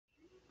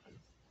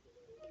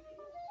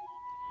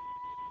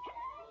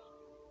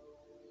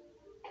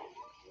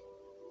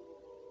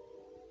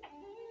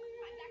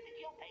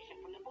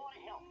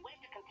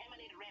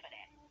contaminated rabbit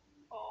at?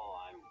 Oh,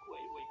 I'm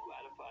greatly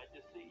gratified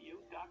to see you,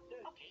 Doctor.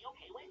 Okay,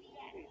 where's he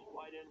at? He's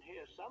right in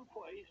here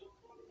someplace.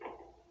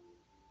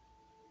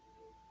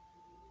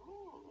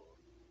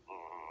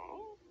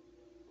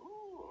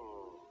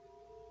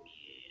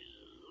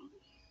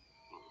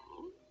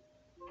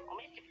 Oh,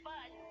 Mr.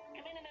 Fudd,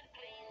 come in a minute,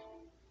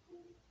 please.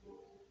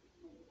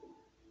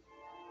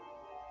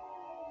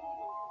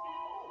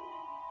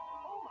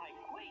 Oh, my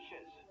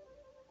gracious.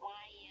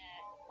 Why,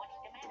 what's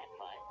the matter,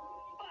 Fudd?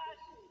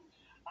 Spots!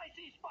 I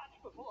see spots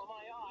before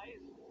my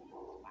eyes.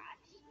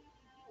 Spots?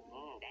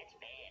 That's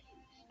bad.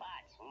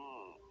 Spots.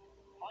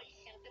 First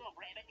symptom of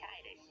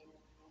rabbititis.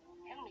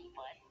 Tell me,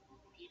 Fudd,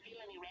 do you feel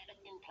any rabbit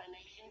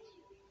inclinations?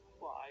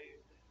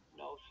 Why,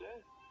 no, sir.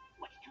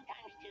 What's 2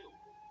 times 2?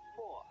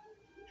 4,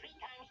 3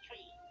 times 3?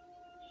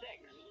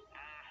 6.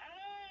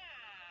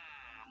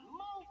 Aha!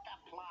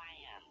 Multiply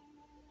 'em.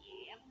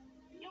 Yep.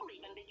 You're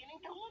even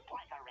beginning to look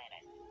like a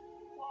rabbit.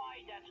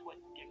 Why, that's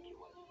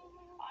ridiculous.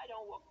 I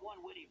don't look one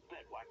witty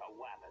bit like a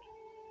rabbit.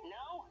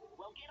 No?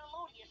 Well, get a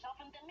load of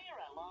yourself in the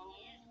mirror, long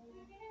ears.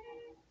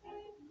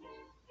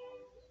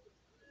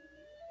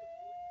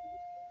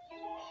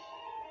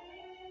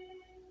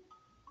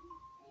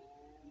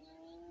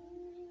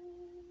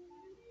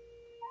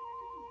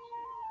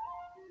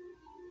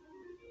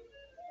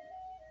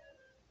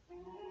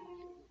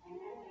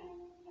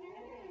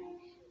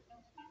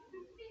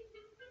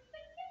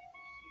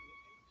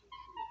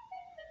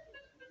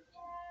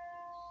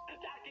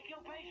 Doctor,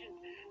 kill patient!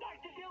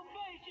 Doctor, kill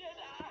patient!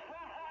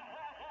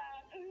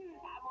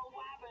 I'm a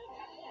rabbit.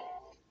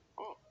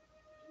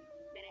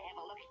 Better have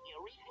a look at your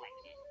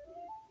reflexes.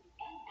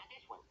 Now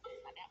this one.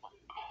 Now that one.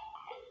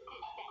 This,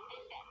 that,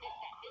 this, that, this,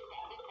 that, this,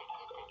 that, this, that,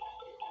 this, that.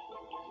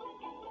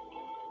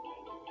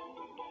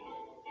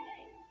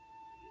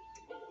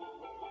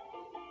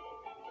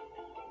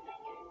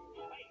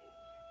 Hey,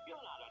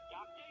 you're not a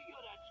doctor.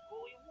 You're that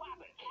screwy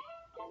rabbit.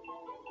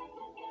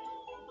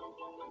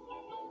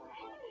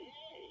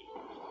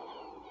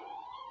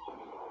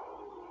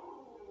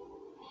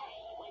 Hey,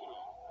 wait a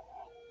minute.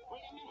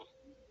 Wait a minute.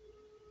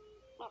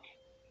 Look,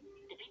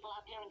 the people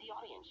out there in the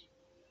audience.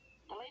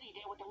 The lady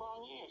there with the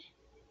long ears.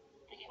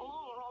 They're getting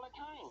longer all the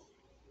time.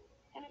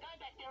 And the guy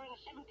back there in the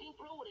 17th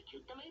row with a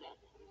cute tomato.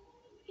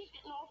 He's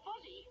getting all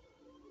fuzzy.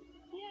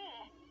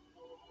 Yeah,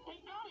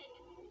 they got it.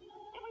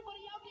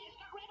 Everybody out there's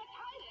got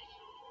rabbititis.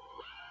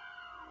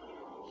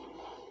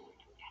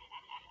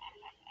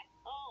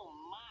 Oh,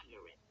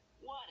 Margaret,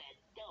 what a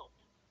dope.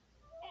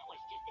 That was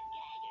just a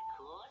gag, of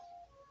course.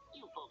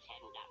 You folks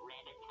haven't got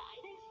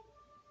rabbititis.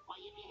 Why,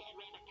 if you had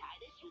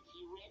rabbititis, you'd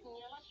see red and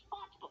yellow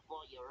spots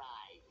before your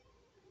eyes.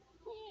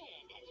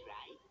 Yeah, that's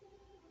right.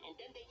 And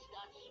then they'd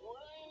start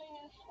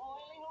swirling and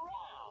swirling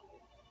around.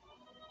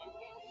 And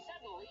then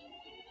suddenly,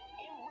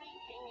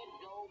 everything would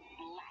go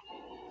black.